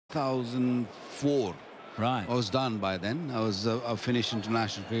2004. Right. I was done by then. I finished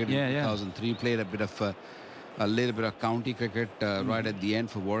international cricket in 2003. Played a bit of a little bit of county cricket right at the end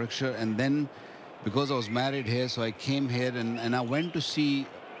for Warwickshire, and then because I was married here, so I came here and I went to see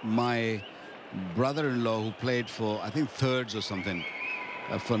my brother-in-law who played for, I think, thirds or something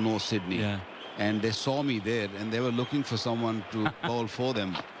for North Sydney. Yeah. And they saw me there and they were looking for someone to bowl for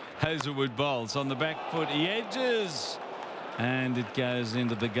them. Hazelwood bowls on the back foot. He edges. And it goes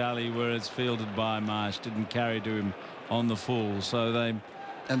into the gully where it's fielded by Marsh. Didn't carry to him on the full. So they...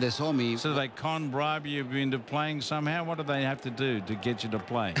 And they saw me. So they bribe you into playing somehow? What do they have to do to get you to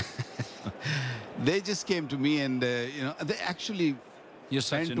play? They just came to me and, you know, they actually... You're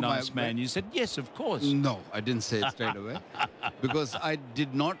such a nice man. You said, yes, of course. No, I didn't say it straight away. Because I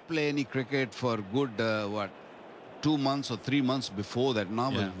did not play any cricket for good, 2 months or 3 months before that. And I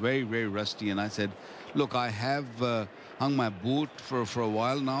was very, very rusty. And I said, look, I have hung my boot for a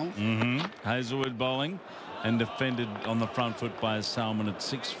while now. Hazelwood bowling and defended on the front foot by Salman at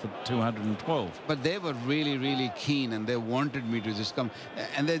 6 for 212. But they were really, really keen and they wanted me to just come.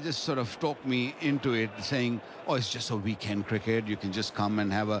 And they just sort of talked me into it, saying, oh, it's just a weekend cricket. You can just come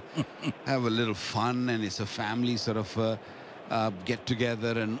and have a have a little fun, and it's a family sort of get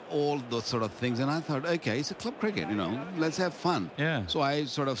together and all those sort of things. And I thought, okay, it's a club cricket, you know, let's have fun. Yeah. So I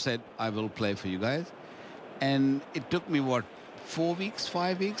sort of said, I will play for you guys. And it took me, what, 4 weeks,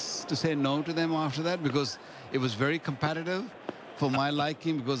 5 weeks to say no to them after that, because it was very competitive for my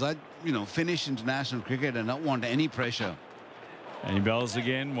liking, because I, you know, finished international cricket and don't want any pressure. And he bowls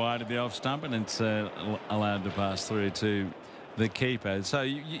again wide of the off stump, and it's allowed to pass through to the keeper. So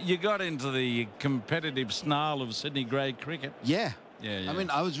you got into the competitive snarl of Sydney grade cricket. Yeah. Yeah. I mean,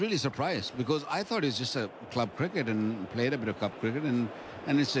 I was really surprised because I thought it's just a club cricket and played a bit of cup cricket and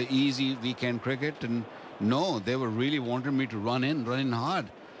it's an easy weekend cricket. And no, they were really wanting me to run in hard.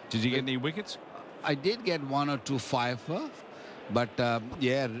 Did you get any wickets? I did get 1 or 2 fifer, but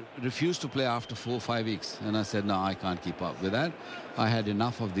yeah, refused to play after 4 or 5 weeks. And I said, no, I can't keep up with that. I had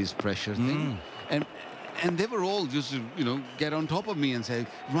enough of this pressure thing. And they were all just, you know, get on top of me and say,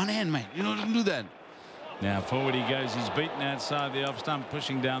 run in, mate. You know, don't do that. Now forward he goes. He's beaten outside the off stump,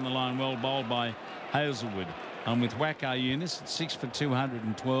 pushing down the line. Well bowled by Hazelwood. I'm with Waqar Yonus at 6 for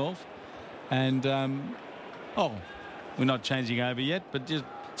 212. And, oh, we're not changing over yet, but just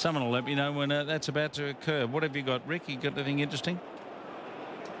someone will let me know when that's about to occur. What have you got, Rick? You got anything interesting?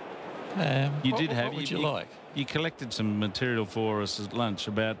 You did have. What would you like? You collected some material for us at lunch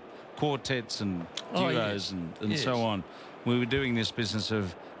about quartets and duos and so on. We were doing this business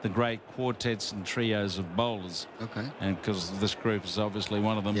of the great quartets and trios of bowlers. Okay. And because this group is obviously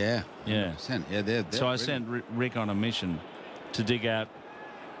one of them. Yeah. Yeah. 100%. Yeah, they're so I sent Rick on a mission to dig out,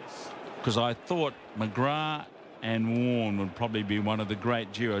 because I thought McGrath and Warne would probably be one of the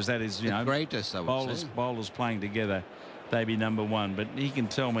great duos. That is, you know, greatest, I would say. Bowlers playing together, they'd be #1. But he can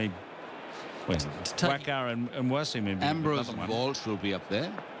tell me when Waqar and Wasim maybe. Ambrose and Walsh will be up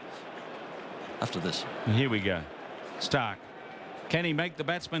there. After this. Here we go. Stark. Can he make the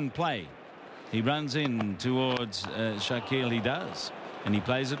batsman play? He runs in towards Shakil. He does. And he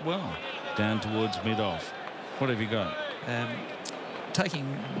plays it well. Down towards mid-off. What have you got? Taking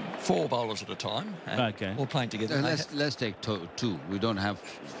 4 bowlers at a time. Okay. All playing together. Let's take 2. We don't have...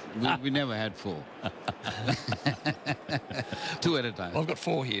 we never had 4. 2 at a time. I've got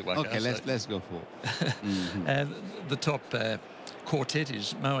 4 here. Waqar, okay, let's go 4. And the top quartet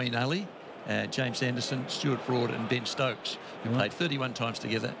is Moeen Ali, James Anderson, Stuart Broad and Ben Stokes, who played 31 times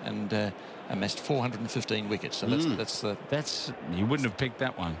together and amassed 415 wickets. So that's you wouldn't have picked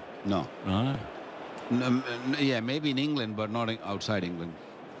that one. No. Right. Yeah, maybe in England, but not outside England.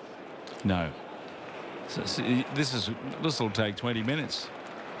 No. So this will take 20 minutes.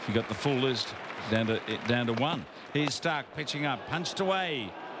 If you got the full list, down to 1. Here's Stark pitching up, punched away,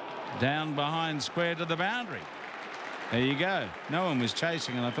 down behind square to the boundary. There you go. No one was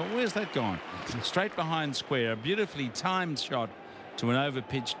chasing, and I thought, where's that gone? Straight behind square, a beautifully timed shot to an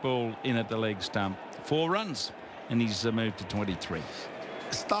over-pitched ball in at the leg stump. 4 runs, and he's moved to 23.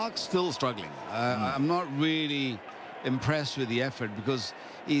 Stark's still struggling. I'm not really impressed with the effort, because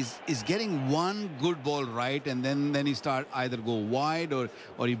he's getting one good ball right, and then he start either go wide or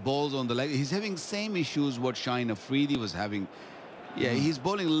he bowls on the leg. He's having same issues what Shaheen Afridi was having. Yeah, he's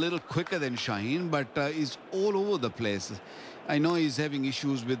bowling a little quicker than Shaheen, but he's all over the place. I know he's having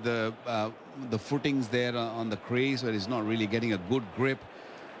issues with the footings there on the crease, where he's not really getting a good grip.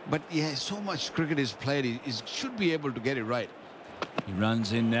 But yeah, so much cricket is played, he should be able to get it right. He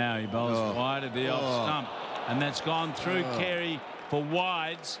runs in now. He bowls wide of the off stump. And that's gone through Carey for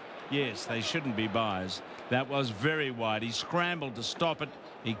wides. Yes, they shouldn't be byes. That was very wide. He scrambled to stop it.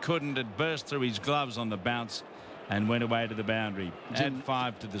 He couldn't. It burst through his gloves on the bounce and went away to the boundary. Jim, Add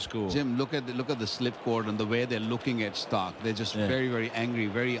 5 to the score. Jim, look at the slip cord and the way they're looking at Stark. They're just very, very angry,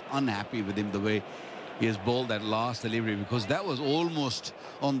 very unhappy with him, the way he has bowled that last delivery, because that was almost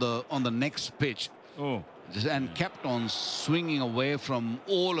on the next pitch. Oh. And kept on swinging away from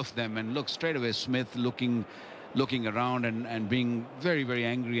all of them. And look, straight away Smith looking around and being very, very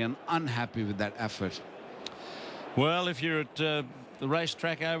angry and unhappy with that effort. Well, if you're at the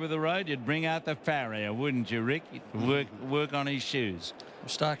racetrack over the road, you'd bring out the farrier, wouldn't you, Rick? You'd work on his shoes.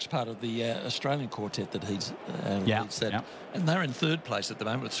 Stark's part of the Australian quartet that he's leads that. Yeah. And they're in 3rd place at the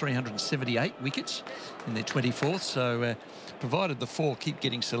moment with 378 wickets in their 24th. So provided the 4 keep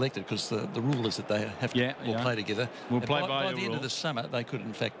getting selected, because the rule is that they have to all play together. We'll play by the the end of the summer, they could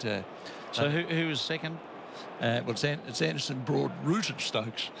in fact. So who was second? Well, it's Anderson, Broad, Root and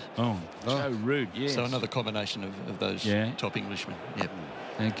Stokes. Oh, so Root, yes. So another combination of those top Englishmen. Yep.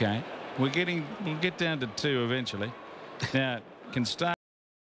 Okay. We'll get down to 2 eventually. Now, can Stark